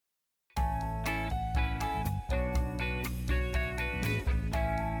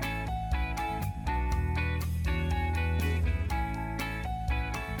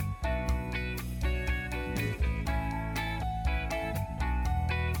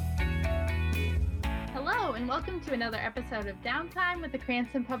and welcome to another episode of Downtime with the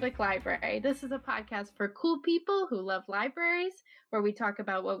Cranston Public Library. This is a podcast for cool people who love libraries, where we talk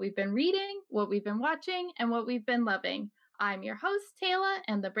about what we've been reading, what we've been watching, and what we've been loving. I'm your host, Taylor,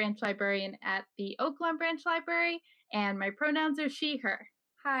 and the branch librarian at the Oaklawn Branch Library, and my pronouns are she, her.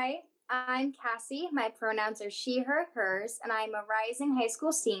 Hi, I'm Cassie. My pronouns are she, her, hers, and I'm a rising high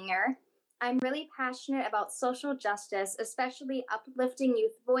school senior. I'm really passionate about social justice, especially uplifting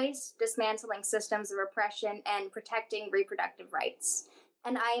youth voice, dismantling systems of oppression, and protecting reproductive rights.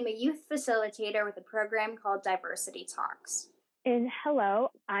 And I am a youth facilitator with a program called Diversity Talks. And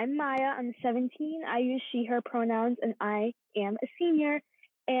hello, I'm Maya. I'm 17. I use she, her pronouns, and I am a senior.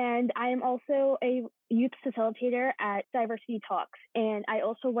 And I am also a youth facilitator at Diversity Talks. And I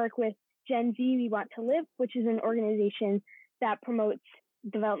also work with Gen Z We Want to Live, which is an organization that promotes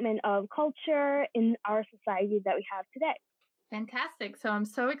development of culture in our society that we have today. Fantastic. So I'm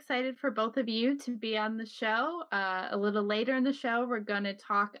so excited for both of you to be on the show. A little later in the show, we're going to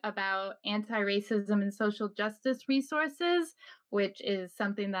talk about anti-racism and social justice resources, which is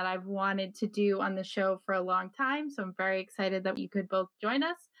something that I've wanted to do on the show for a long time. So I'm very excited that you could both join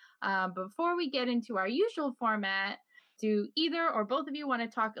us. Before we get into our usual format, do either or both of you want to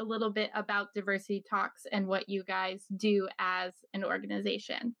talk a little bit about Diversity Talks and what you guys do as an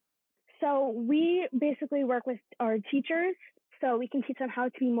organization? So we basically work with our teachers so we can teach them how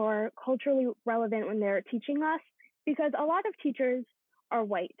to be more culturally relevant when they're teaching us, because a lot of teachers are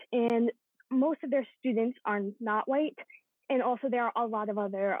white and most of their students are not white. And also there are a lot of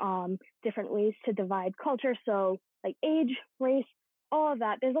other different ways to divide culture. So like age, race, all of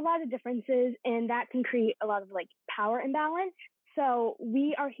that. There's a lot of differences, and that can create a lot of like power imbalance. So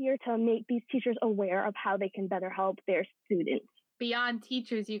we are here to make these teachers aware of how they can better help their students. Beyond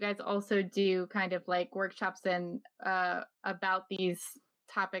teachers, you guys also do kind of like workshops and about these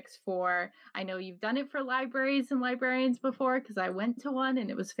topics for, I know you've done it for libraries and librarians before, because I went to one and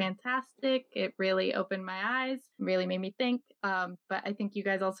it was fantastic. It really opened my eyes, really made me think. But I think you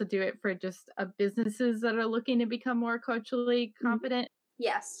guys also do it for just businesses that are looking to become more culturally competent.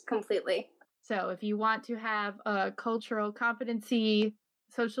 Yes, completely. So if you want to have a cultural competency,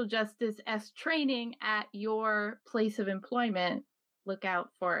 social justice training at your place of employment, look out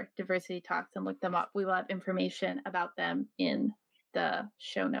for Diversity Talks and look them up. We will have information about them in the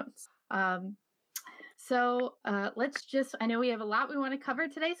show notes. So let's just, I know we have a lot we want to cover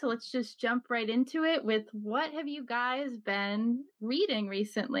today, so let's just jump right into it with what have you guys been reading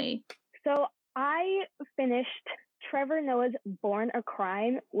recently? So I finished Trevor Noah's Born a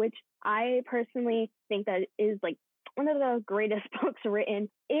Crime, which I personally think that is like one of the greatest books written.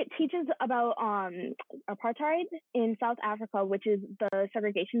 It teaches about apartheid in South Africa, which is the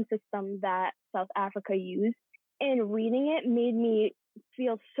segregation system that South Africa used. And reading it made me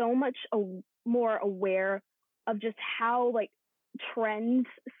feel so much more aware of just how like trends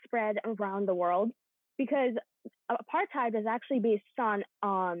spread around the world, because apartheid is actually based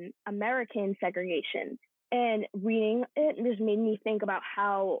on American segregation. And reading it just made me think about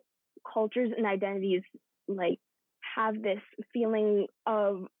how cultures and identities like have this feeling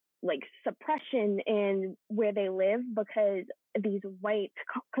of like suppression in where they live, because these white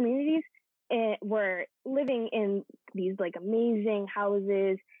communities were living in these like amazing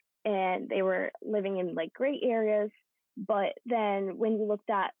houses and they were living in like great areas. But then when you looked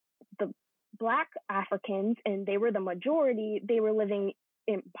at the Black Africans, and they were the majority, they were living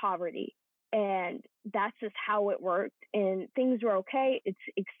in poverty. And that's just how it worked. And things were okay. It's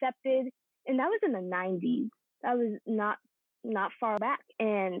accepted. And that was in the 90s. That was not far back.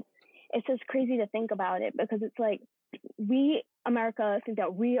 And it's just crazy to think about it, because it's like we, America, think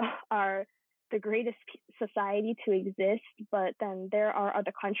that we are the greatest society to exist, but then there are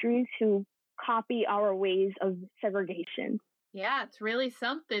other countries who copy our ways of segregation. Yeah, it's really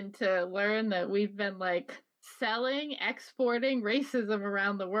something to learn that we've been like exporting racism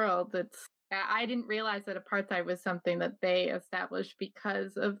around the world. I didn't realize that apartheid was something that they established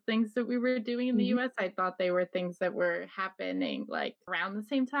because of things that we were doing in the U.S. I thought they were things that were happening like around the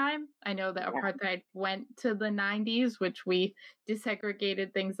same time. I know that apartheid went to the 90s, which we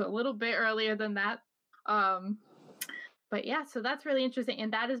desegregated things a little bit earlier than that. But yeah, so that's really interesting.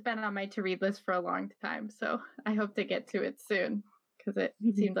 And that has been on my to-read list for a long time. So I hope to get to it soon, because it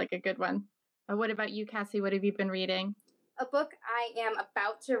seemed like a good one. What about you, Cassie? What have you been reading? A book I am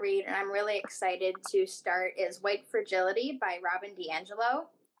about to read, and I'm really excited to start, is White Fragility by Robin DiAngelo.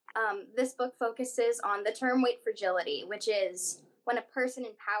 This book focuses on the term white fragility, which is when a person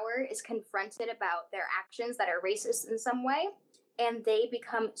in power is confronted about their actions that are racist in some way, and they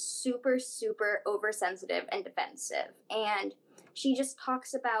become super, super oversensitive and defensive. And she just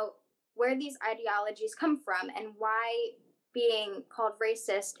talks about where these ideologies come from and why being called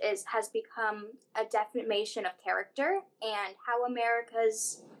racist has become a defamation of character, and how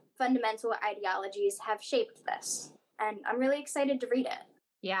America's fundamental ideologies have shaped this. And I'm really excited to read it.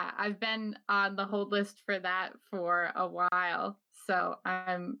 Yeah, I've been on the hold list for that for a while, so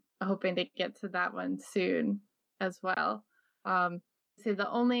I'm hoping to get to that one soon as well. So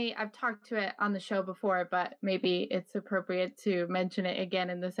I've talked to it on the show before, but maybe it's appropriate to mention it again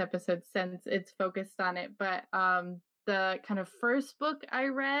in this episode since it's focused on it. But the kind of first book I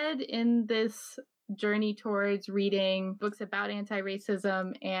read in this journey towards reading books about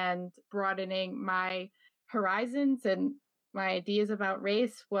anti-racism and broadening my horizons and my ideas about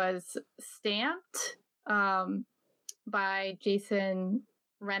race was Stamped by Jason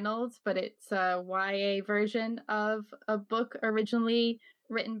Reynolds, but it's a YA version of a book originally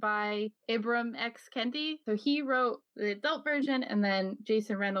written by Ibram X. Kendi. So he wrote the adult version, and then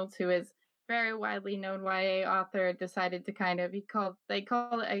Jason Reynolds, who is very widely known YA author, decided to kind of, they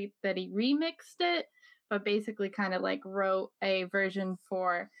call it that he remixed it, but basically kind of like wrote a version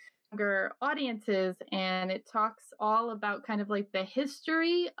for younger audiences, and it talks all about kind of like the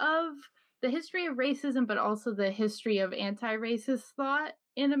history of racism, but also the history of anti-racist thought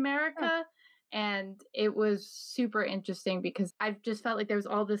in America. And it was super interesting because I've just felt like there was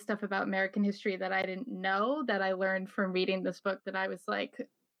all this stuff about American history that I didn't know, that I learned from reading this book, that I was like,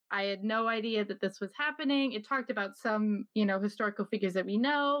 I had no idea that this was happening. It talked about some, historical figures that we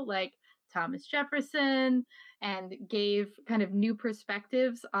know, like Thomas Jefferson, and gave kind of new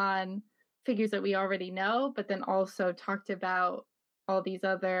perspectives on figures that we already know, but then also talked about all these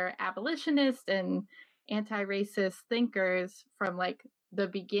other abolitionists and anti-racist thinkers from like the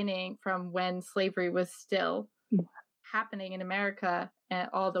beginning, from when slavery was still happening in America and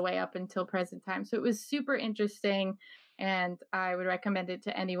all the way up until present time. So it was super interesting, and I would recommend it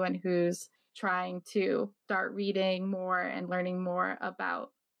to anyone who's trying to start reading more and learning more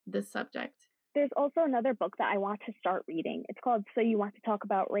about this subject. There's also another book that I want to start reading. It's called So You Want to Talk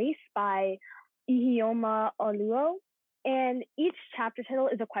About Race by Iheoma Oluo. And each chapter title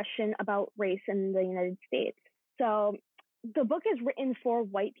is a question about race in the United States. So the book is written for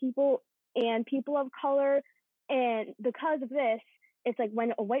white people and people of color. And because of this, it's like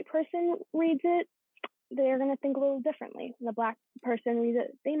when a white person reads it, they're going to think a little differently. When a black person reads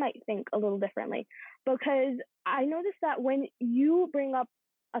it, they might think a little differently. Because I noticed that when you bring up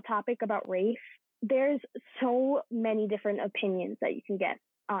a topic about race, there's so many different opinions that you can get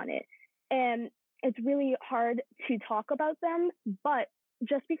on it. And it's really hard to talk about them, but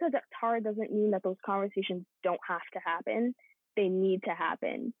just because it's hard doesn't mean that those conversations don't have to happen. They need to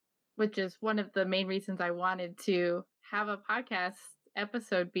happen. Which is one of the main reasons I wanted to have a podcast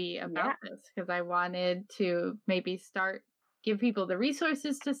episode be about this, because I wanted to maybe give people the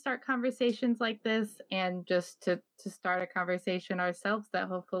resources to start conversations like this, and just to start a conversation ourselves that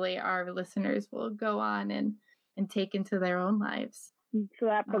hopefully our listeners will go on and take into their own lives. So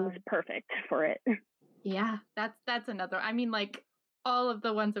that book is perfect for it. Yeah, that's another. I mean, like, all of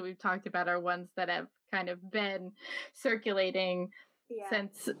the ones that we've talked about are ones that have kind of been circulating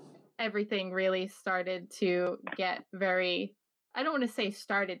since everything really started to get very, I don't want to say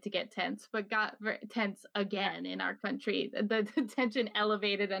started to get tense, but got very tense again in our country. The tension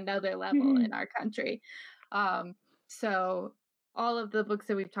elevated another level in our country. So all of the books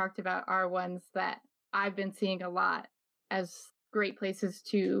that we've talked about are ones that I've been seeing a lot as great places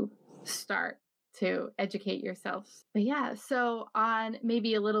to start to educate yourselves. But yeah, so on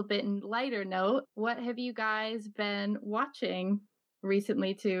maybe a little bit lighter note, what have you guys been watching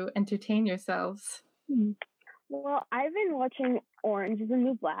recently to entertain yourselves? Well, I've been watching Orange is the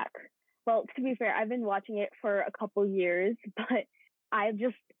New Black. Well, to be fair, I've been watching it for a couple years, but I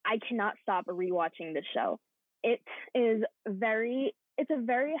cannot stop rewatching the show. It's a very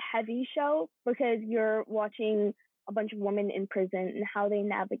heavy show because you're watching a bunch of women in prison and how they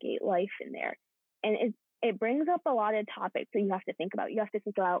navigate life in there. And it brings up a lot of topics that you have to think about. You have to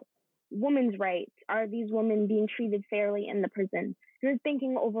think about women's rights. Are these women being treated fairly in the prison? You're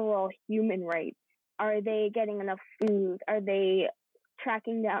thinking overall human rights. Are they getting enough food? Are they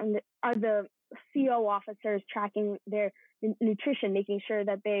tracking down? Are the CO officers tracking their nutrition, making sure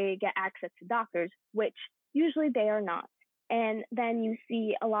that they get access to doctors, which usually they are not? And then you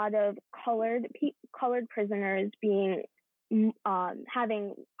see a lot of colored prisoners being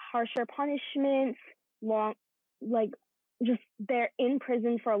having harsher punishments, they're in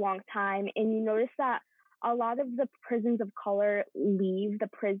prison for a long time. And you notice that a lot of the prisons of color leave the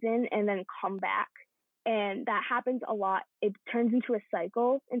prison and then come back. And that happens a lot. It turns into a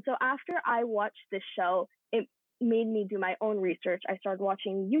cycle. And so after I watched this show, made me do my own research. I started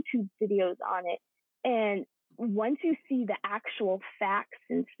watching YouTube videos on it. And once you see the actual facts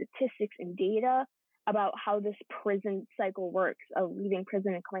and statistics and data about how this prison cycle works of leaving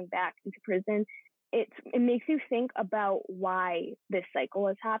prison and coming back into prison, it makes you think about why this cycle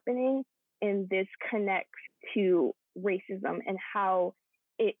is happening. And this connects to racism and how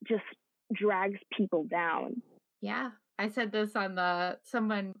it just drags people down. Yeah. I said this on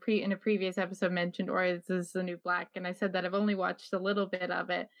someone in a previous episode mentioned Orange is the New Black, and I said that I've only watched a little bit of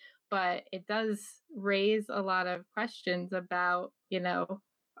it, but it does raise a lot of questions about,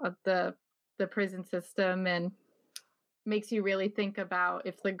 the prison system, and makes you really think about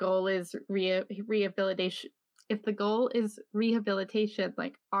if the goal is rehabilitation. If the goal is rehabilitation,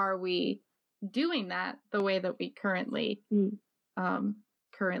 like, are we doing that the way that we currently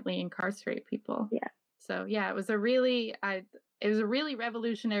incarcerate people? Yeah. So yeah, it was a really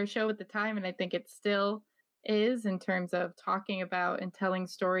revolutionary show at the time, and I think it still is in terms of talking about and telling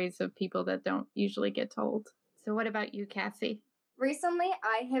stories of people that don't usually get told. So what about you, Cassie? Recently,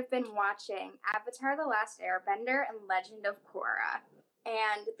 I have been watching Avatar: The Last Airbender and Legend of Korra.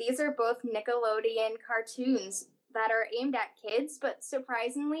 And these are both Nickelodeon cartoons that are aimed at kids, but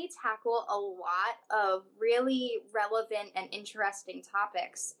surprisingly tackle a lot of really relevant and interesting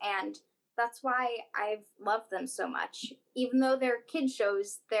topics. And that's why I've loved them so much. Even though they're kid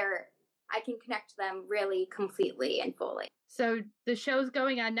shows, I can connect them really completely and fully. So the shows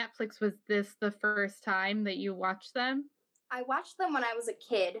going on Netflix, was this the first time that you watched them? I watched them when I was a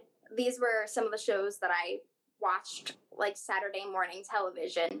kid. These were some of the shows that I watched, like Saturday morning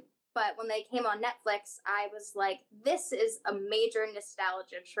television. But when they came on Netflix, I was like, this is a major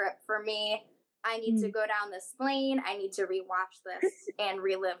nostalgia trip for me. I need to go down this lane. I need to rewatch this and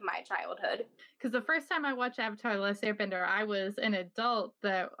relive my childhood. Because the first time I watched Avatar: The Last Airbender, I was an adult,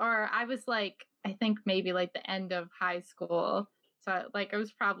 or I was like, I think maybe like the end of high school. So like I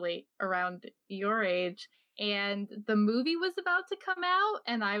was probably around your age. And the movie was about to come out,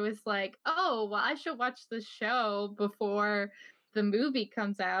 and I was like, oh, well, I should watch the show before the movie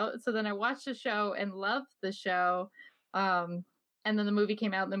comes out. So then I watched the show and loved the show. And then the movie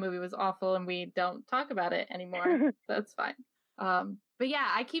came out, and the movie was awful, and we don't talk about it anymore. That's fine. But yeah,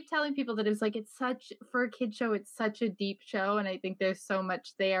 I keep telling people that it's like, for a kid show, it's such a deep show. And I think there's so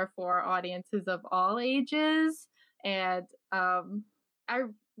much there for audiences of all ages. And I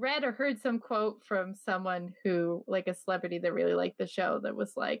read or heard some quote from someone who, like a celebrity that really liked the show, that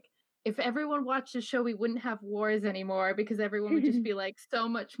was like, if everyone watched the show, we wouldn't have wars anymore, because everyone would just be like so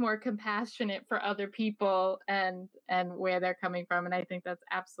much more compassionate for other people and where they're coming from. And I think that's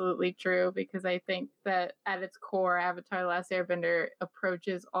absolutely true, because I think that at its core, Avatar: The Last Airbender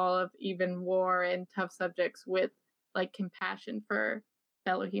approaches all of even war and tough subjects with like compassion for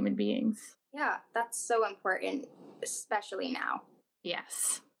fellow human beings. Yeah, that's so important, especially now.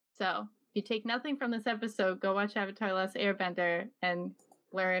 Yes. So if you take nothing from this episode, go watch Avatar: The Last Airbender and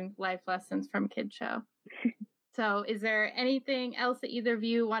learn life lessons from Kid Show. So is there anything else that either of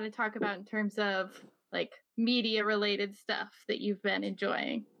you want to talk about in terms of like media related stuff that you've been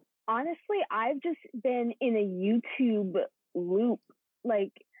enjoying? Honestly, I've just been in a YouTube loop.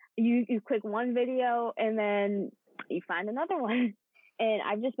 Like you click one video and then you find another one. And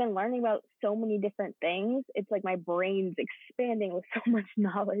I've just been learning about so many different things. It's like my brain's expanding with so much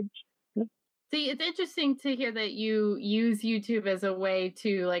knowledge. See, it's interesting to hear that you use YouTube as a way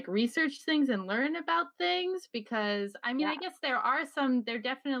to like research things and learn about things, because I mean, yeah. I guess there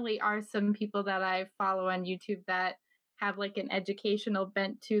definitely are some people that I follow on YouTube that have like an educational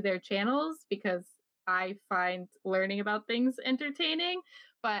bent to their channels, because I find learning about things entertaining.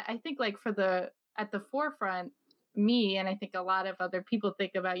 But I think like at the forefront, me, and I think a lot of other people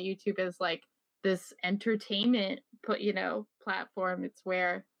think about YouTube as like this entertainment platform. It's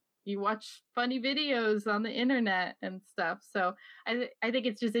where you watch funny videos on the internet and stuff. So I think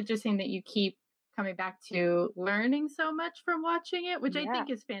it's just interesting that you keep coming back to learning so much from watching it, which I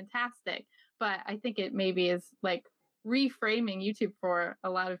think is fantastic. But I think it maybe is like reframing YouTube for a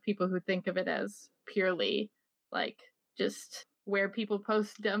lot of people who think of it as purely like just where people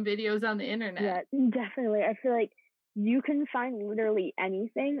post dumb videos on the internet. Yeah, definitely. I feel like you can find literally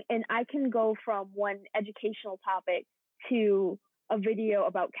anything, and I can go from one educational topic to a video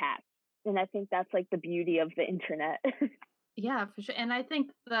about cats. And I think that's like the beauty of the internet. Yeah, for sure. And I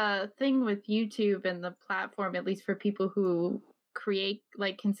think the thing with YouTube and the platform, at least for people who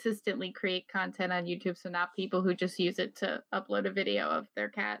consistently create content on YouTube, so not people who just use it to upload a video of their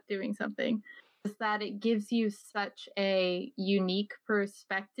cat doing something, is that it gives you such a unique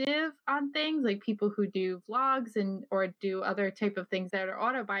perspective on things, like people who do vlogs or do other type of things that are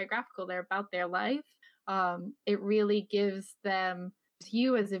autobiographical, they're about their life. it really gives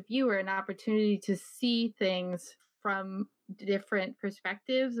you as a viewer an opportunity to see things from different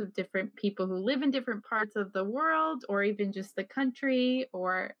perspectives of different people who live in different parts of the world, or even just the country,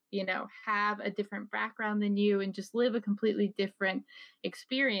 or, have a different background than you and just live a completely different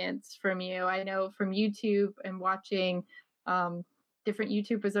experience from you. I know from YouTube and watching different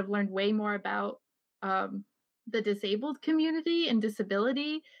YouTubers, I've learned way more about the disabled community and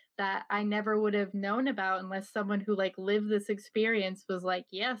disability that I never would have known about unless someone who lived this experience was like,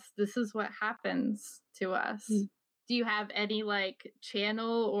 yes, this is what happens to us. Do you have any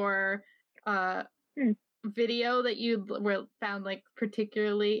channel or video that you found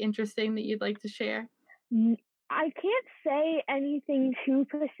particularly interesting that you'd like to share? I can't say anything too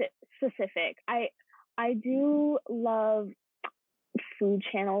specific. I do love food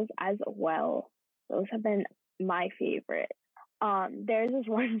channels as well. Those have been my favorite. There's this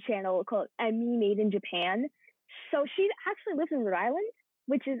one channel called Emmy Made in Japan. So she actually lives in Rhode Island,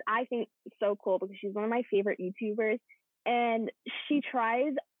 which is, I think, so cool because she's one of my favorite YouTubers. And she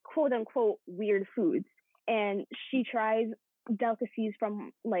tries quote unquote weird foods. And she tries delicacies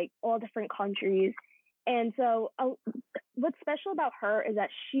from all different countries. And so what's special about her is that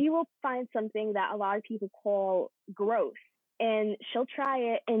she will find something that a lot of people call gross. And she'll try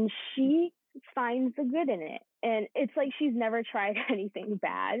it and she finds the good in it. And it's like she's never tried anything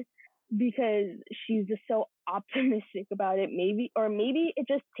bad because she's just so optimistic about it. Maybe it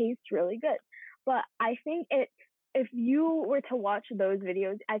just tastes really good. But I think if you were to watch those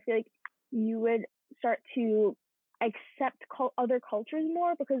videos, I feel like you would start to accept other cultures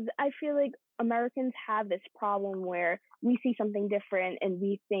more, because I feel like Americans have this problem where we see something different and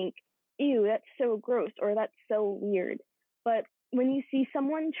we think, ew, that's so gross or that's so weird. But when you see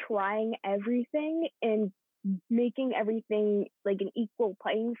someone trying everything and making everything an equal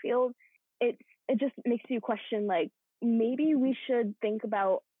playing field, it just makes you question, maybe we should think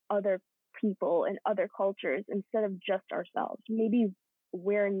about other people and other cultures instead of just ourselves. Maybe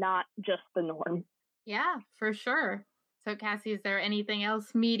we're not just the norm. Yeah, for sure. So Cassie, is there anything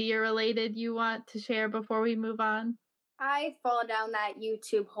else media related you want to share before we move on? I fall down that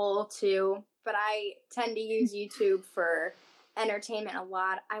YouTube hole too, but I tend to use YouTube for entertainment a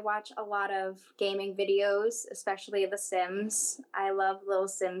lot. I watch a lot of gaming videos, especially The Sims. I love Lil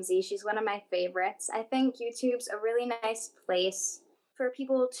Simsy. She's one of my favorites. I think YouTube's a really nice place for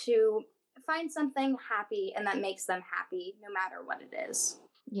people to find something happy and that makes them happy no matter what it is.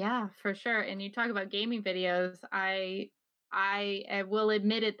 Yeah, for sure. And you talk about gaming videos. I will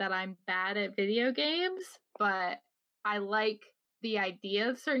admit it that I'm bad at video games, but I like the idea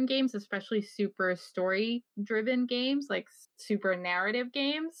of certain games, especially super story-driven games, super narrative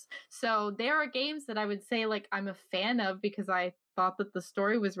games. So there are games that I would say I'm a fan of because I thought that the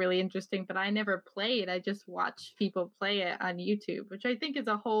story was really interesting, but I never played. I just watched people play it on YouTube, which I think is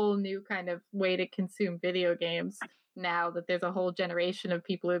a whole new kind of way to consume video games now, that there's a whole generation of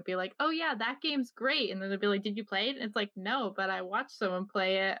people who'd be like, oh yeah, that game's great. And then they'd be like, did you play it? And it's like, no, but I watched someone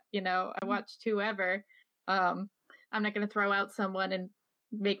play it. I watched whoever. I'm not going to throw out someone and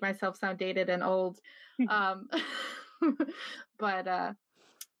make myself sound dated and old. But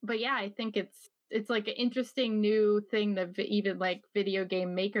yeah, I think it's an interesting new thing that even video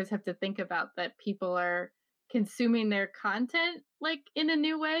game makers have to think about, that people are consuming their content in a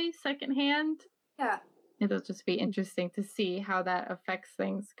new way, secondhand. Yeah. It'll just be interesting to see how that affects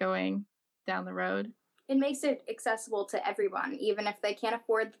things going down the road. It makes it accessible to everyone. Even if they can't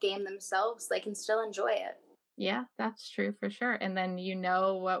afford the game themselves, they can still enjoy it. Yeah, that's true for sure. And then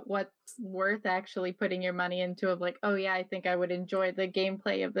what's worth actually putting your money into, of oh yeah, I think I would enjoy the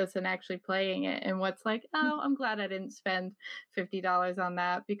gameplay of this and actually playing it. And what's oh, I'm glad I didn't spend $50 on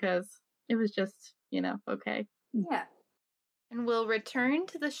that because it was just, okay. Yeah. And we'll return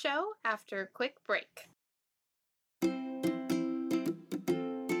to the show after a quick break.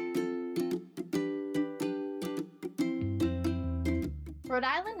 Rhode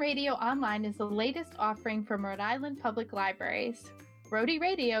Island Radio Online is the latest offering from Rhode Island Public Libraries. Rhody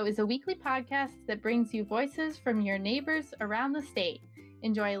Radio is a weekly podcast that brings you voices from your neighbors around the state.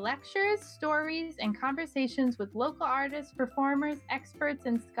 Enjoy lectures, stories, and conversations with local artists, performers, experts,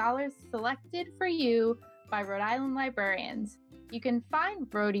 and scholars selected for you by Rhode Island librarians. You can find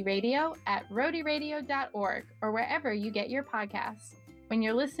Rhody Radio at rhodyradio.org or wherever you get your podcasts. When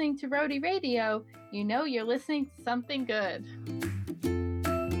you're listening to Rhody Radio, you know you're listening to something good.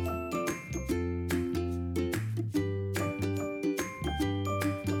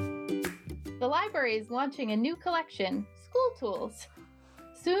 The library is launching a new collection, School Tools.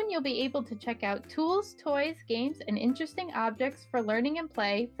 Soon you'll be able to check out tools, toys, games, and interesting objects for learning and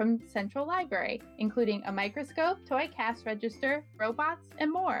play from Central Library, including a microscope, toy cash register, robots,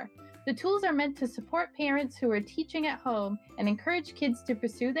 and more. The tools are meant to support parents who are teaching at home and encourage kids to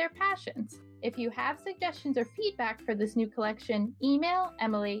pursue their passions. If you have suggestions or feedback for this new collection, email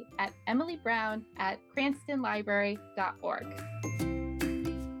Emily at emilybrown@cranstonlibrary.org.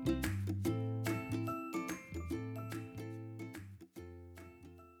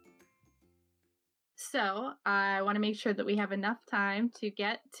 So I want to make sure that we have enough time to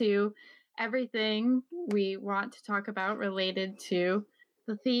get to everything we want to talk about related to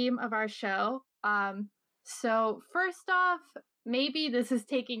the theme of our show. So first off, maybe this is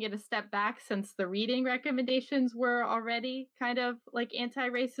taking it a step back since the reading recommendations were already kind of like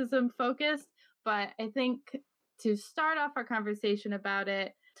anti-racism focused. But I think to start off our conversation about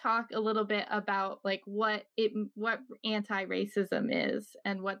it, talk a little bit about like what anti-racism is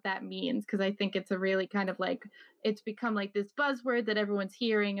and what that means, because I think it's a really kind of like, it's become like this buzzword that everyone's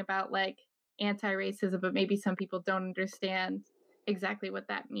hearing about, like anti-racism, but maybe some people don't understand exactly what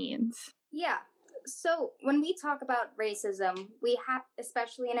that means. Yeah. So when we talk about racism, we have,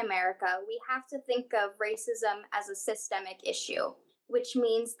 especially in America, we have to think of racism as a systemic issue, which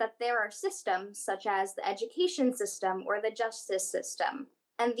means that there are systems such as the education system or the justice system.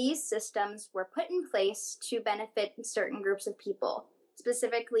 And these systems were put in place to benefit certain groups of people,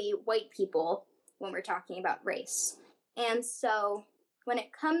 specifically white people, when we're talking about race. And so when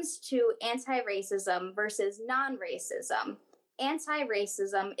it comes to anti-racism versus non-racism,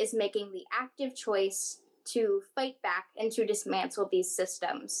 anti-racism is making the active choice to fight back and to dismantle these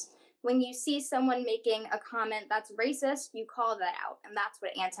systems. When you see someone making a comment that's racist, you call that out, and that's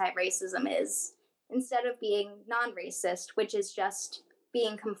what anti-racism is, instead of being non-racist, which is just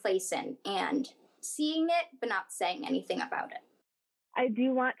being complacent and seeing it but not saying anything about it. I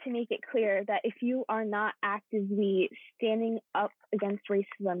do want to make it clear that if you are not actively standing up against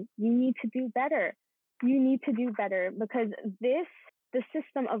racism, you need to do better. You need to do better, because the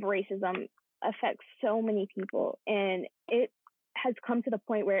system of racism affects so many people, and it has come to the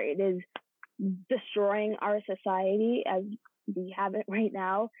point where it is destroying our society as we have it right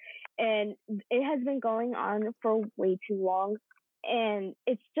now. And it has been going on for way too long. And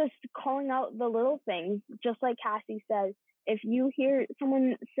it's just calling out the little things, just like Cassie said. If you hear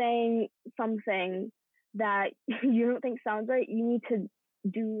someone saying something that you don't think sounds right, you need to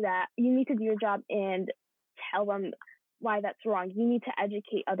do that. You need to do your job and tell them why that's wrong. You need to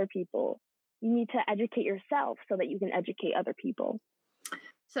educate other people. You need to educate yourself so that you can educate other people.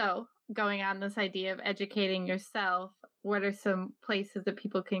 So going on this idea of educating yourself, what are some places that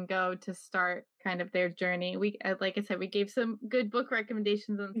people can go to start kind of their journey? We, like I said, we gave some good book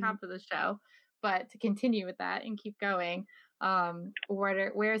recommendations on the top of the show, but to continue with that and keep going,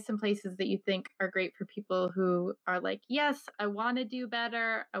 where are some places that you think are great for people who are like, yes, I want to do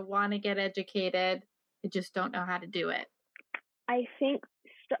better, I want to get educated, I just don't know how to do it? I think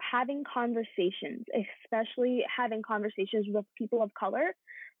having conversations, especially having conversations with people of color,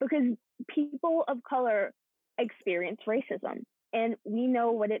 because people of color experience racism, and we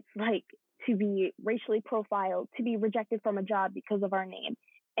know what it's like to be racially profiled, to be rejected from a job because of our name.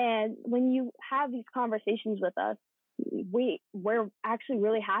 And when you have these conversations with us, we're actually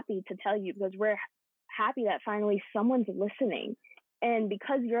really happy to tell you, because we're happy that finally someone's listening. And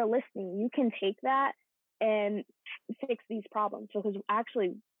because you're listening, you can take that and fix these problems, because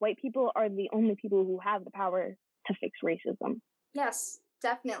actually white people are the only people who have the power to fix racism. Yes,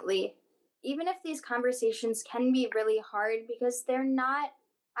 definitely. Even if these conversations can be really hard, because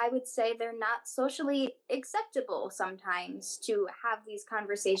I would say they're not socially acceptable sometimes to have these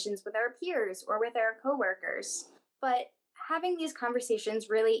conversations with our peers or with our coworkers. But having these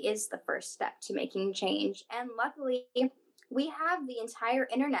conversations really is the first step to making change. And luckily, we have the entire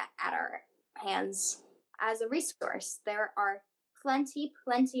internet at our hands as a resource. There are plenty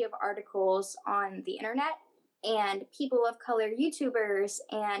of articles on the internet, and people of color YouTubers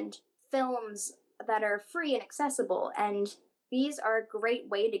and films that are free and accessible. And these are a great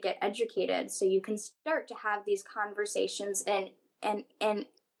way to get educated, so you can start to have these conversations in an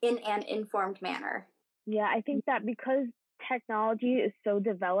informed manner. Yeah, I think that because technology is so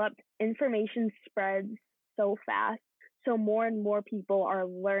developed, information spreads so fast. So more and more people are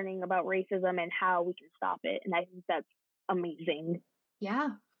learning about racism and how we can stop it. And I think that's amazing.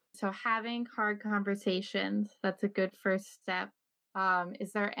 Yeah. So having hard conversations, that's a good first step.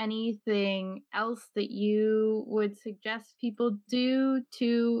 Is there anything else that you would suggest people do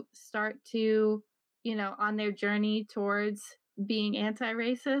to start to, on their journey towards being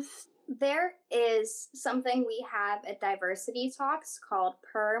anti-racist? There is something we have at Diversity Talks called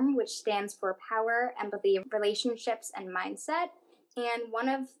PERM, which stands for Power, Empathy, Relationships, and Mindset. And one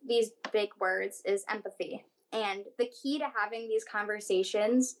of these big words is empathy. And the key to having these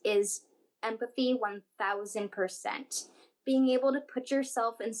conversations is empathy 1000%. Being able to put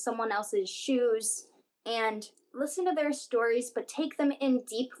yourself in someone else's shoes and listen to their stories, but take them in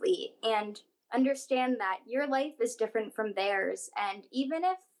deeply and understand that your life is different from theirs. And even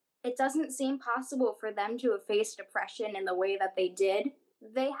if it doesn't seem possible for them to have faced depression in the way that they did,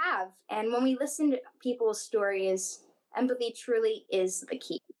 they have. And when we listen to people's stories, empathy truly is the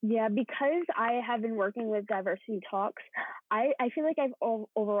key. Yeah, because I have been working with Diversity Talks, I feel like I've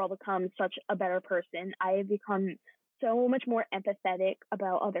overall become such a better person. I have become so much more empathetic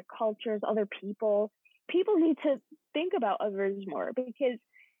about other cultures, other people. People need to think about others more, because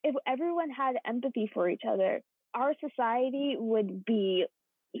if everyone had empathy for each other, our society would be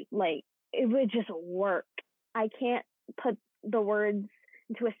like, it would just work. I can't put the words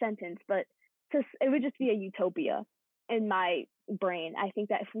into a sentence, but it would just be a utopia in my brain. I think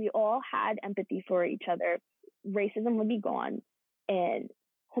that if we all had empathy for each other, racism would be gone, and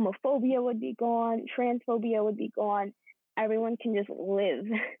homophobia would be gone, transphobia would be gone. Everyone can just live.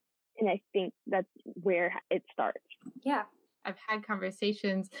 And I think that's where it starts. Yeah. I've had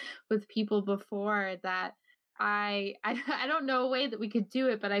conversations with people before that I don't know a way that we could do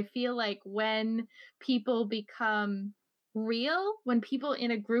it, but I feel like when people become real, when people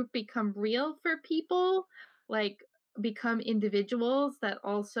in a group become real for people, like become individuals that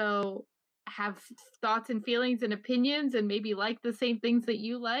also have thoughts and feelings and opinions and maybe like the same things that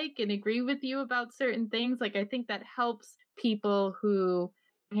you like and agree with you about certain things, like I think that helps people who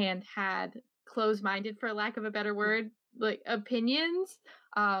had closed-minded, for lack of a better word, like opinions.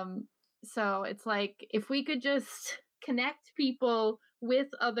 So it's like if we could just connect people with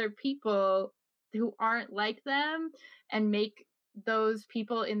other people who aren't like them and make those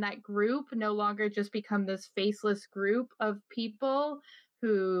people in that group no longer just become this faceless group of people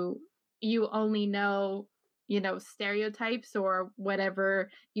who you only know, stereotypes or whatever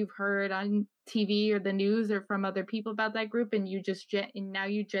you've heard on TV or the news or from other people about that group, and you just and now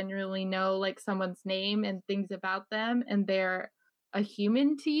you genuinely know like someone's name and things about them and they're a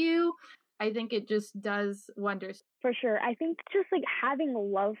human to you. I think it just does wonders. For sure. I think just like having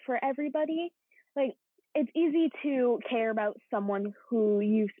love for everybody, like it's easy to care about someone who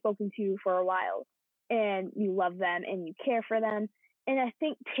you've spoken to for a while and you love them and you care for them. And I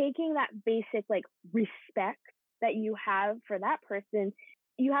think taking that basic like respect that you have for that person,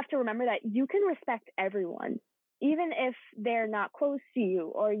 you have to remember that you can respect everyone, even if they're not close to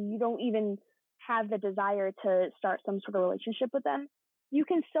you or you don't even have the desire to start some sort of relationship with them. You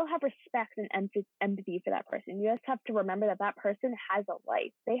can still have respect and empathy for that person. You just have to remember that that person has a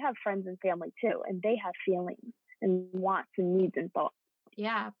life. They have friends and family too, and they have feelings and wants and needs and thoughts.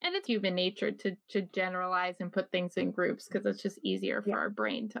 Yeah, and it's human nature to generalize and put things in groups because it's just easier for our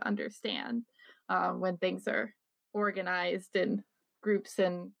brain to understand when things are organized in groups.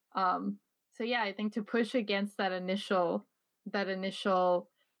 And so yeah, I think to push against that initial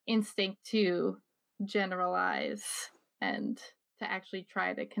instinct to generalize and to actually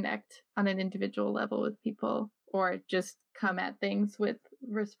try to connect on an individual level with people or just come at things with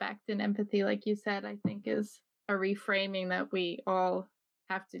respect and empathy, like you said, I think is a reframing that we all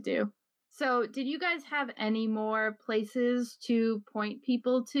have to do. So did you guys have any more places to point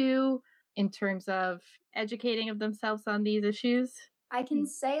people to in terms of educating of themselves on these issues? I can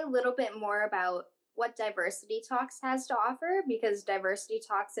say a little bit more about what Diversity Talks has to offer because Diversity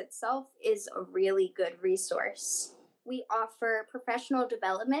Talks itself is a really good resource. We offer professional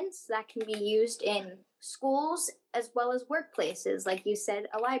developments that can be used in schools as well as workplaces, like you said,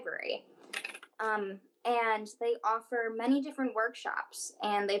 a library. And they offer many different workshops,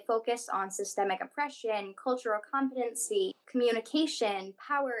 and they focus on systemic oppression, cultural competency, communication,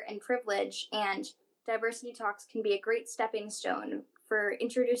 power, and privilege, and Diversity Talks can be a great stepping stone for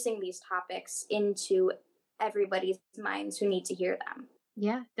introducing these topics into everybody's minds who need to hear them.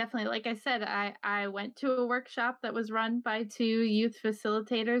 Yeah, definitely. Like I said, I went to a workshop that was run by 2 youth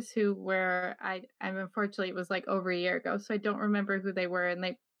facilitators who were, I'm unfortunately, it was like over a year ago, so I don't remember who they were, and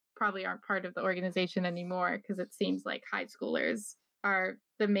they probably aren't part of the organization anymore because it seems like high schoolers are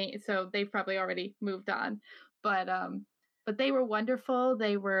the main, so they've probably already moved on. But they were wonderful.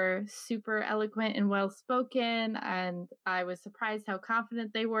 They were super eloquent and well-spoken, and I was surprised how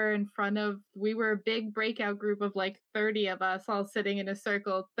confident they were in front of, we were a big breakout group of like 30 of us all sitting in a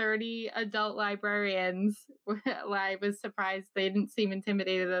circle, 30 adult librarians. I was surprised they didn't seem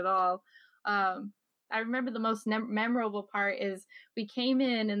intimidated at all. I remember the most memorable part is we came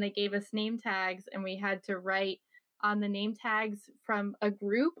in and they gave us name tags and we had to write on the name tags from a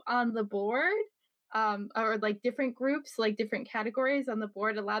group on the board, or like different groups, like different categories on the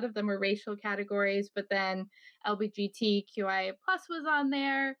board. A lot of them were racial categories, but then LGBTQIA plus was on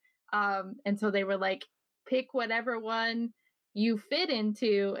there. And so they were like, pick whatever one you fit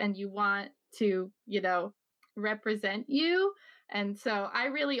into and you want to, represent you. And so I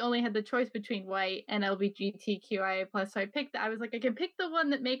really only had the choice between white and LGBTQIA plus. So I was like, I can pick the one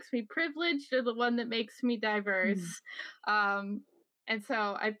that makes me privileged or the one that makes me diverse. And so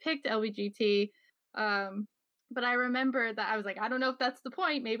I picked LGBT. But I remember that I was like, I don't know if that's the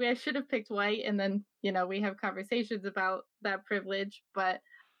point. Maybe I should have picked white. And then, we have conversations about that privilege. But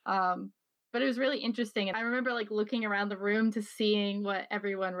it was really interesting. And I remember like looking around the room to seeing what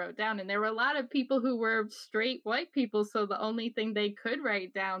everyone wrote down. And there were a lot of people who were straight white people. So the only thing they could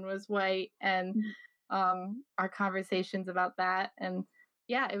write down was white, and our conversations about that. And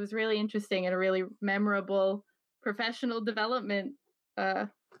yeah, it was really interesting and a really memorable professional development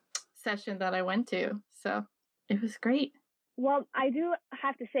session that I went to. So it was great. Well, I do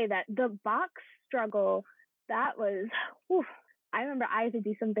have to say that the box struggle, that was, I remember I had to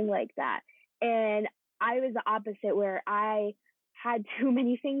do something like that. And I was the opposite, where I had too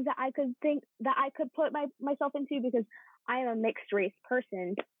many things that I could think that I could put myself into, because I am a mixed race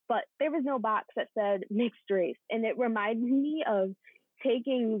person, but there was no box that said mixed race. And it reminded me of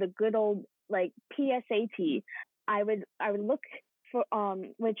taking the good old like PSAT. I would look for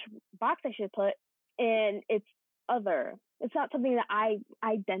which box I should put, and it's other. It's not something that I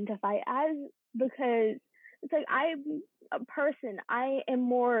identify as, because it's like, I'm a person. I am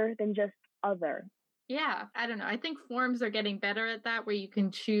more than just other. Yeah, I don't know. I think forms are getting better at that, where you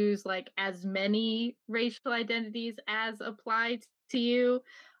can choose like as many racial identities as apply to you.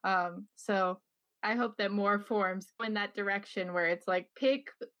 So I hope that more forms go in that direction, where it's like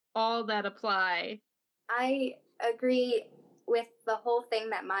pick all that apply. I agree with the whole thing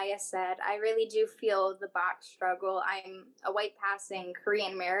that Maya said. I really do feel the box struggle. I'm a white passing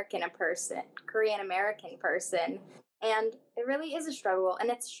Korean American person, and it really is a struggle. And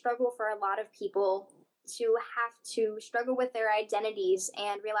it's a struggle for a lot of people to have to struggle with their identities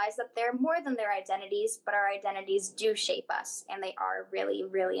and realize that they're more than their identities, but our identities do shape us, and they are really,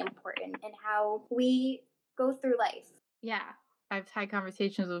 really important in how we go through life. Yeah, I've had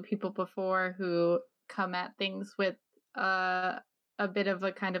conversations with people before who come at things with a bit of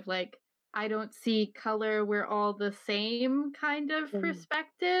a kind of like, I don't see color, we're all the same kind of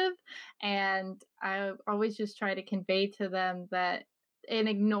perspective. And I always just try to convey to them that an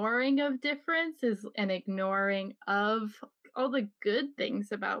ignoring of difference is an ignoring of all the good things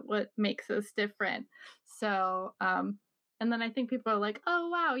about what makes us different. So, and then I think people are like, oh,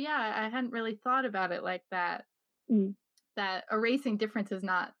 wow, yeah, I hadn't really thought about it like that. That erasing difference is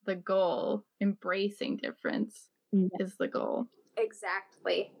not the goal. Embracing difference is the goal.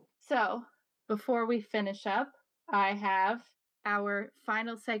 Exactly. So, before we finish up, I have our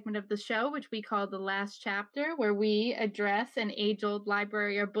final segment of the show, which we call the last chapter, where we address an age-old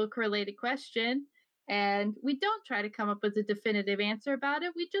library or book-related question. And we don't try to come up with a definitive answer about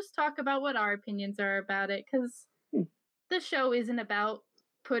it. We just talk about what our opinions are about it, because the show isn't about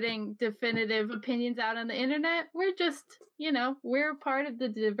putting definitive opinions out on the internet. We're just, we're part of the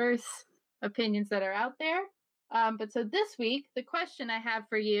diverse opinions that are out there. But so this week, the question I have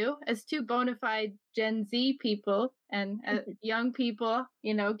for you, as two bona fide Gen Z people and young people,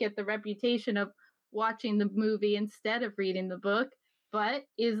 get the reputation of watching the movie instead of reading the book, but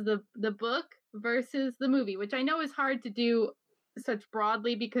is the book versus the movie, which I know is hard to do such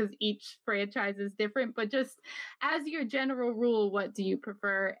broadly because each franchise is different, but just as your general rule, what do you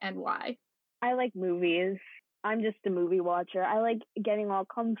prefer and why? I like movies. I'm just a movie watcher. I like getting all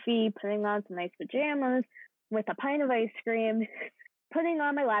comfy, putting on some nice pajamas with a pint of ice cream, putting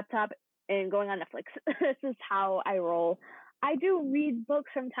on my laptop, and going on Netflix. This is how I roll. I do read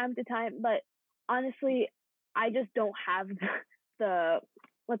books from time to time, but honestly, I just don't have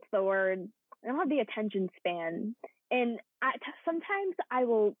what's the word? I don't have the attention span. And sometimes I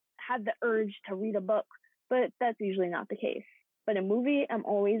will have the urge to read a book, but that's usually not the case. But a movie, I'm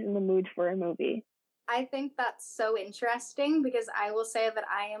always in the mood for a movie. I think that's so interesting, because I will say that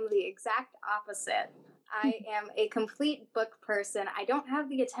I am the exact opposite. I am a complete book person. I don't have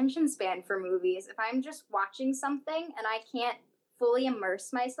the attention span for movies. If I'm just watching something and I can't fully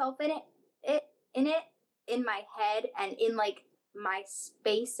immerse myself in it in my head and in like my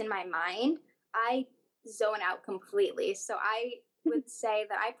space in my mind, I zone out completely. So I would say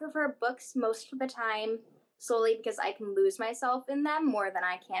that I prefer books most of the time, solely because I can lose myself in them more than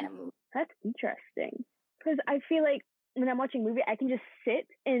I can in movies. That's interesting. because I feel like when I'm watching a movie, I can just sit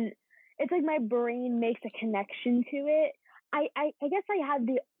and it's like my brain makes a connection to it. I guess I have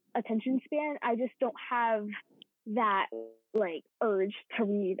the attention span. I just don't have that like urge to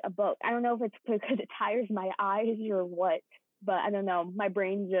read a book. I don't know if it's because it tires my eyes or what, but I don't know. My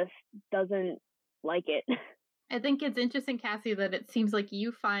brain just doesn't like it. I think it's interesting, Cassie, that it seems like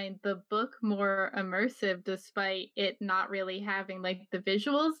you find the book more immersive despite it not really having like the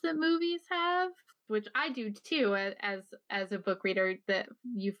visuals that movies have, which I do too as a book reader, that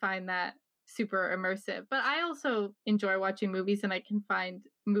you find that super immersive. But I also enjoy watching movies, and I can find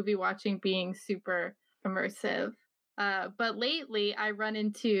movie watching being super immersive. But lately I run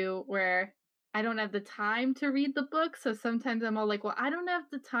into where I don't have the time to read the book, so sometimes I'm all like, well, I don't have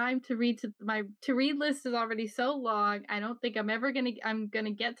the time to read. My to read list is already so long. I don't think I'm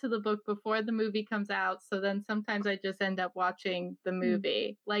gonna get to the book before the movie comes out. So then sometimes I just end up watching the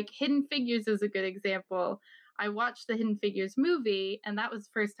movie. Like Hidden Figures is a good example. I watched the Hidden Figures movie, and that was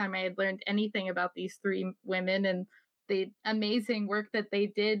the first time I had learned anything about these three women and the amazing work that they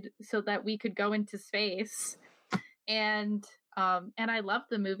did so that we could go into space. And I loved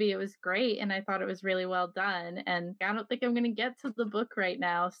the movie. It was great, and I thought it was really well done. And I don't think I'm going to get to the book right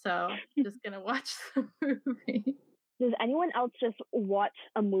now, so I'm just going to watch the movie. Does anyone else just watch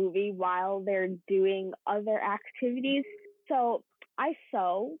a movie while they're doing other activities? So I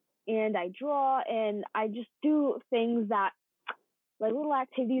sew and I draw and I just do things that, like little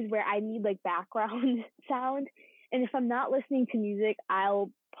activities where I need like background sound. And if I'm not listening to music,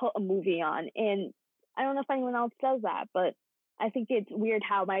 I'll put a movie on. And I don't know if anyone else does that, but I think it's weird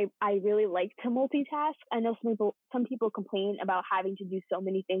how I really like to multitask. I know some people complain about having to do so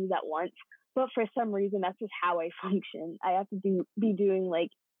many things at once, but for some reason that's just how I function. I have to be doing like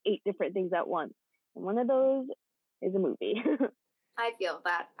 8 different things at once, and one of those is a movie. I feel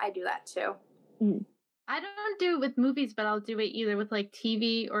that. I do that too. Mm. I don't do it with movies, but I'll do it either with like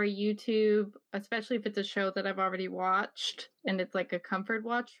TV or YouTube, especially if it's a show that I've already watched and it's like a comfort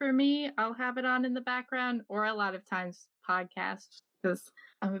watch for me. I'll have it on in the background, or a lot of times podcasts, because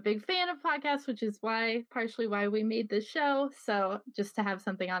I'm a big fan of podcasts, which is partially why we made this show. So just to have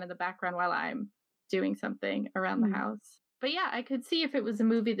something on in the background while I'm doing something around the house. But yeah, I could see if it was a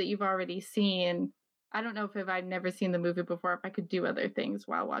movie that you've already seen. I don't know if I've never seen the movie before, if I could do other things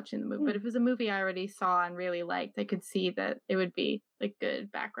while watching the movie. But if it was a movie I already saw and really liked, I could see that it would be like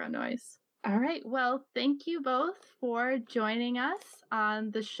good background noise. All right. Well, thank you both for joining us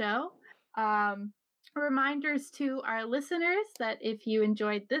on the show. Reminders to our listeners that if you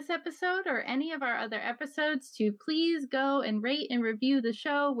enjoyed this episode or any of our other episodes, to please go and rate and review the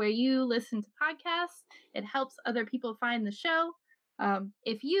show where you listen to podcasts. It helps other people find the show.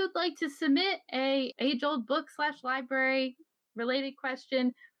 If you'd like to submit a age-old book / library related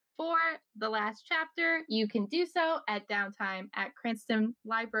question for the last chapter, you can do so at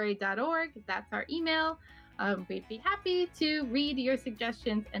downtime@cranstonlibrary.org. That's our email. We'd be happy to read your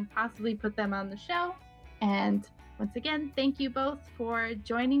suggestions and possibly put them on the show. And once again, thank you both for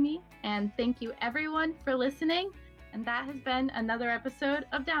joining me, and thank you everyone for listening. And that has been another episode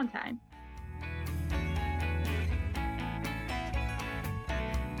of Downtime.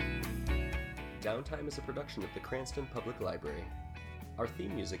 Downtime is a production of the Cranston Public Library. Our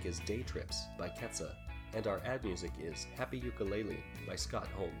theme music is Day Trips by Ketsa, and our ad music is Happy Ukulele by Scott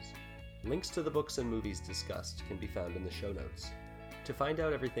Holmes. Links to the books and movies discussed can be found in the show notes. To find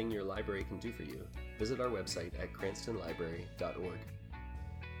out everything your library can do for you, visit our website at cranstonlibrary.org.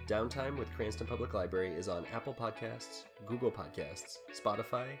 Downtime with Cranston Public Library is on Apple Podcasts, Google Podcasts,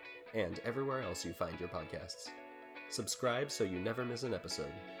 Spotify, and everywhere else you find your podcasts. Subscribe so you never miss an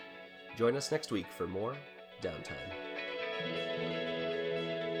episode. Join us next week for more Downtime.